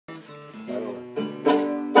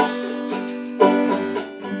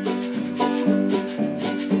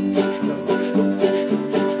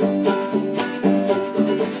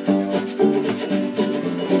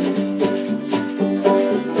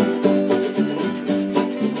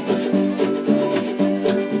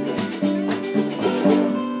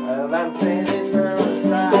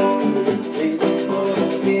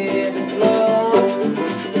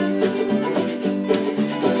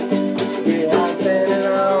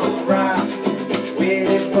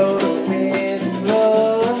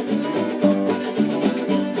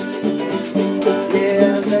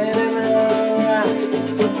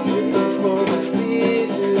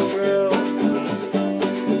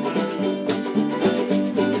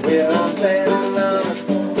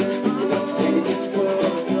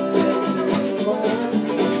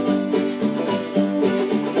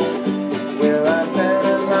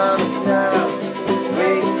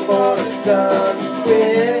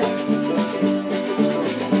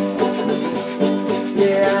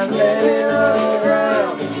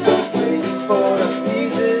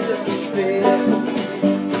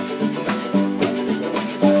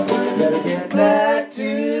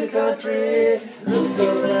country. Look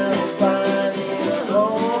around and find me a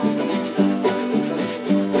home.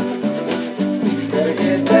 Better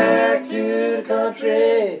get back to the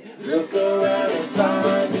country. Look around and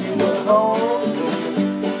find you a home.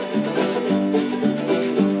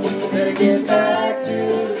 Better get back to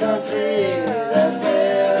the country. That's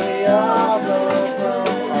where we all come from.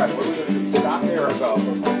 Alright, what are we going to do? Stop there or go?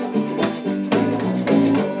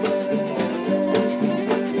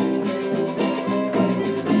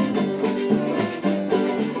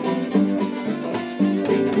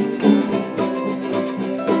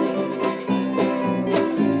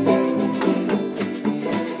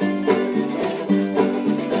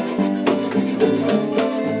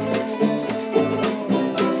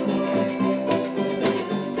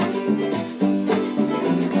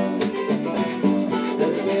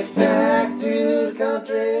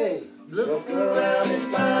 Country. Look around and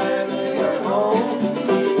find me a home.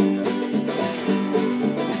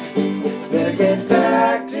 Better get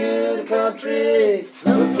back to the country.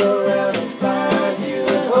 Look around and find you a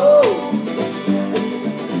home.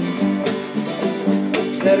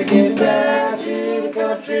 Better get back to the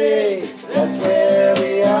country. That's where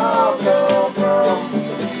we all come from.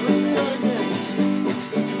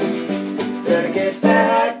 Better get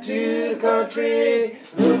back to the country.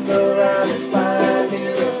 Look around and find you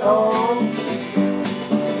a home.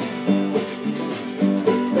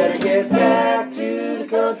 Better get back to the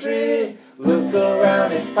country. Look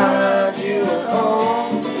around and find you a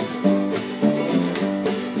home.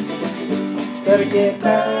 Better get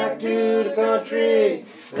back to the country.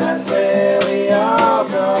 That's where we all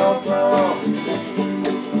come from.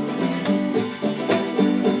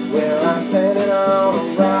 Well, I'm standing on a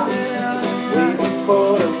rock, waiting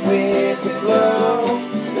for the wind to blow.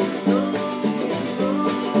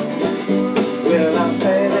 Well, I'm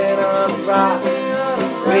standing on a rock,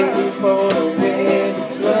 waiting for the wind to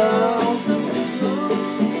blow.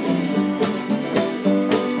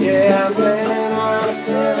 Yeah, I'm standing on a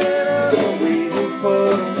cliff, waiting for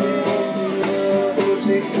the wind to blow.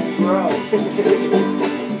 Chicks and grow.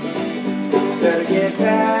 Better get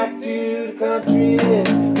back to the country.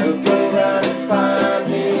 Look around and find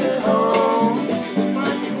me a home.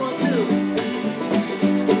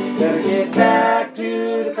 Better get back to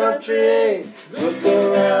the country. Look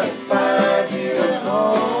around and find you a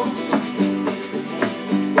home.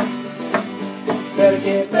 Better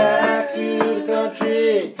get back to the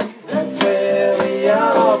country. That's where we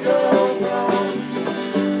all come from.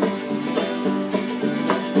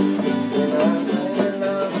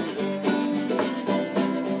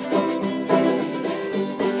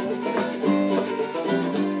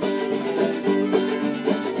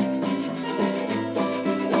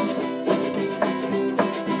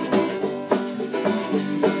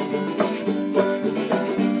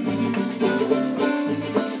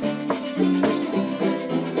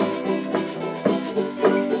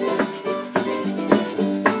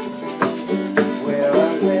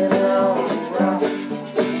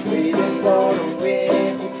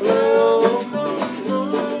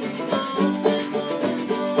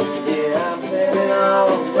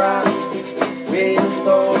 Waiting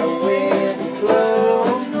for the wind to blow.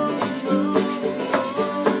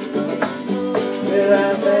 Well,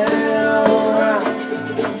 I'm standing on a rock,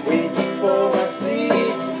 waiting for my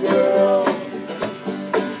seeds to grow.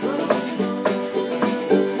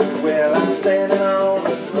 Well, I'm standing on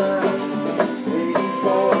the ground, waiting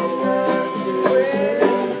for the ground to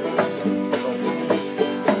shake.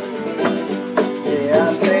 Yeah,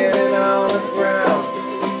 I'm standing on the ground,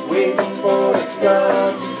 waiting for the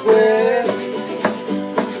ground to quit.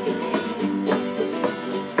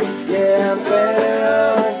 Yeah, I'm standing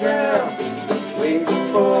on the ground, waiting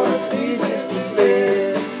for the pieces to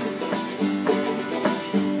fit.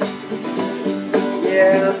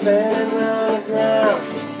 Yeah, I'm standing on the ground,